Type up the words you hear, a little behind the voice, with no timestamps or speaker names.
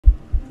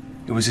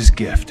It was his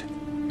gift,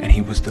 and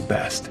he was the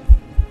best.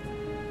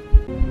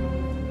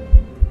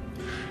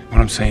 What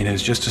I'm saying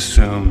is just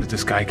assume that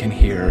this guy can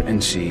hear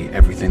and see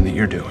everything that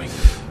you're doing.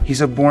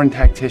 He's a born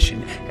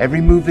tactician. Every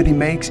move that he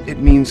makes, it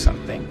means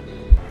something.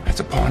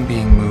 That's a pawn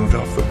being moved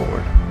off the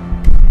board.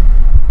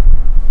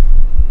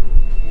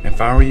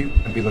 If I were you,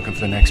 I'd be looking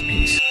for the next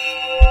piece.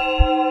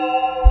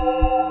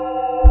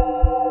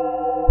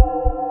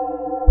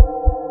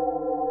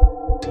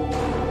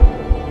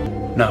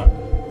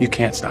 No, you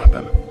can't stop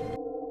him.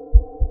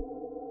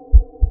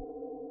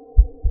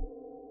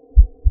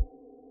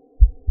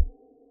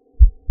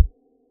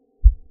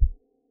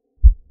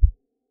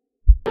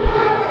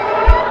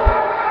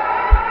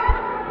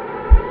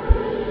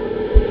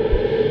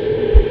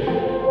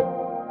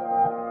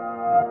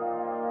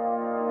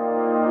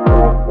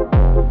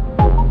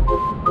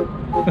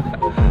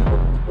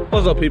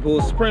 What's up, people?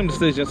 Supreme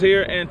Decisions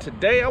here, and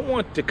today I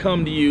want to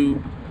come to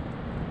you.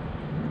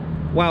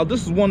 Wow,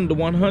 this is 1 to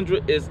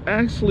 100 is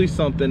actually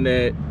something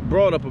that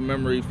brought up a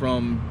memory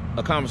from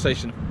a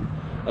conversation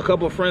a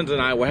couple of friends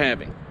and I were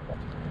having.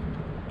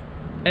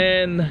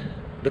 And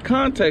the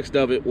context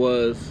of it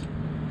was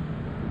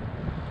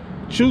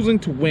choosing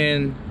to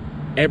win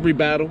every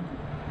battle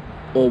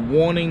or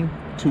wanting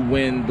to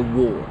win the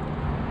war.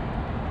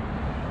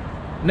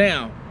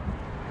 Now,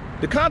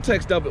 the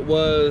context of it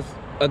was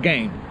a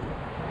game.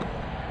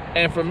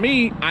 And for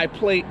me, I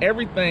play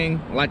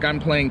everything like I'm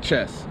playing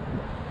chess,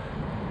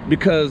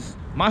 because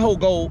my whole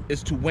goal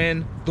is to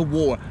win the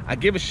war. I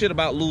give a shit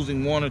about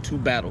losing 1 or 2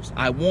 battles.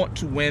 I want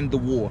to win the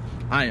war.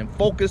 I am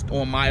focused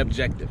on my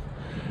objective.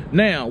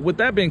 Now, with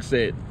that being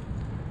said,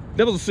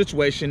 there was a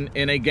situation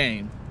in a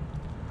game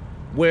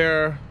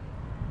where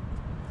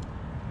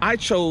I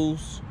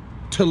chose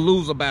to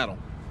lose a battle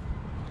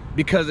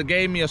because it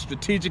gave me a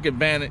strategic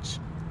advantage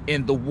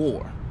in the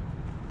war.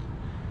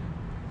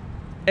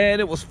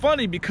 And it was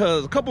funny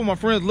because a couple of my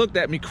friends looked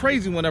at me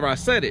crazy whenever I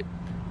said it.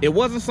 It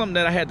wasn't something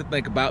that I had to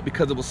think about,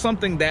 because it was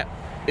something that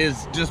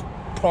is just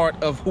part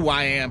of who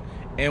I am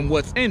and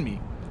what's in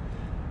me.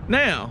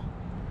 Now,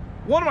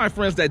 one of my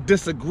friends that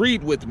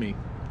disagreed with me,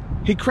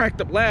 he cracked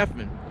up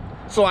laughing.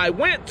 So I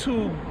went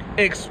to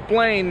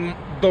explain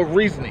the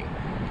reasoning.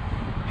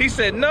 He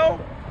said, no,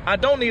 I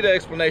don't need an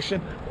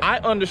explanation. I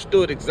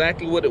understood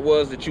exactly what it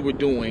was that you were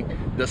doing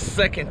the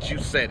second you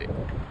said it.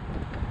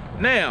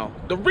 Now,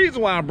 the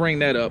reason why I bring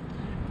that up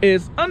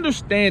is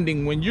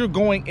understanding when you're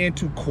going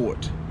into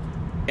court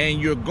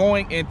and you're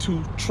going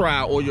into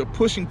trial, or you're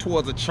pushing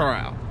towards a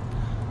trial.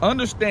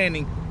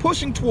 Understanding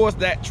pushing towards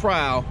that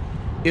trial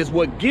is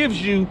what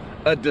gives you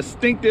a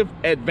distinctive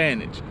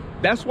advantage.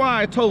 That's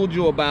why I told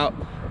you about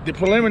the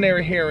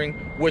preliminary hearing,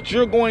 which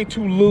you're going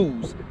to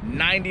lose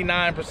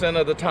 99%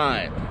 of the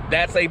time.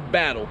 That's a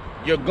battle.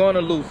 You're going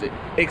to lose it.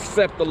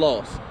 Accept the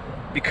loss,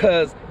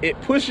 because it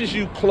pushes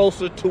you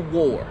closer to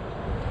war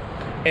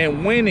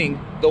and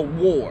winning the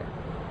war.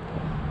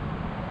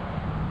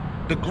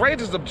 The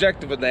greatest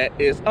objective of that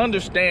is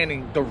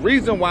understanding the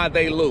reason why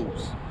they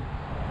lose.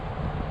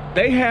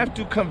 They have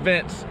to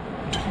convince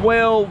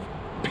 12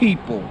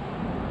 people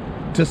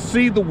to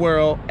see the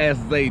world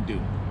as they do.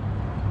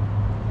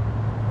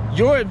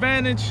 Your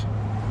advantage,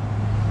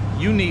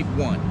 you need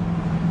 1.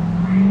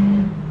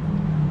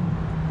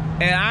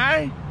 And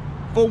I,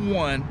 for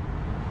one,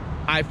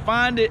 I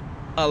find it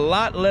a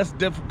lot less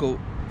difficult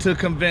to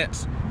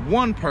convince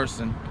 1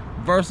 person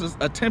versus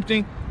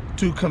attempting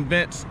to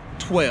convince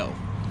 12.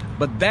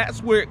 But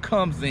that's where it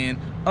comes in,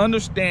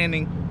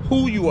 understanding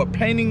who you are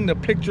painting the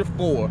picture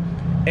for.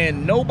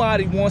 And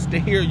nobody wants to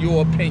hear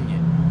your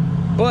opinion,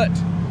 but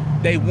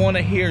they want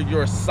to hear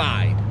your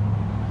side.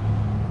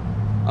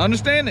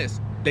 Understand this.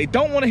 They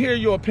don't want to hear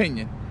your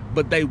opinion,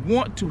 but they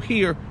want to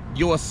hear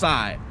your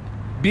side.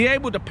 Be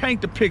able to paint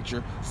the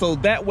picture so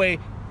that way,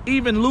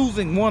 even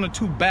losing 1 or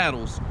 2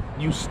 battles,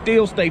 you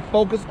still stay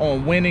focused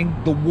on winning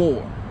the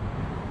war.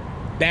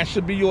 That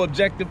should be your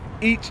objective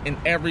each and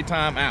every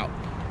time out,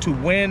 to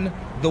win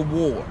the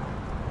war.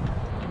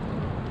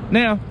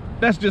 Now,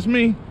 that's just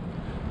me,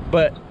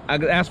 but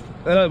that's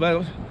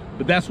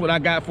what I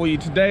got for you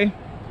today.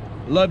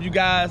 Love you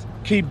guys.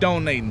 Keep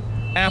donating.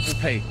 Apple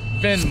Pay,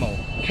 Venmo,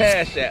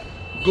 Cash App,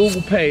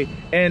 Google Pay,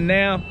 and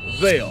now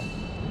Zelle.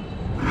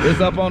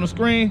 It's up on the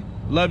screen.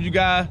 Love you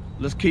guys.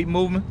 Let's keep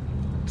moving.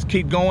 Let's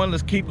keep going.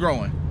 Let's keep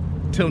growing.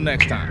 Till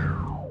next time.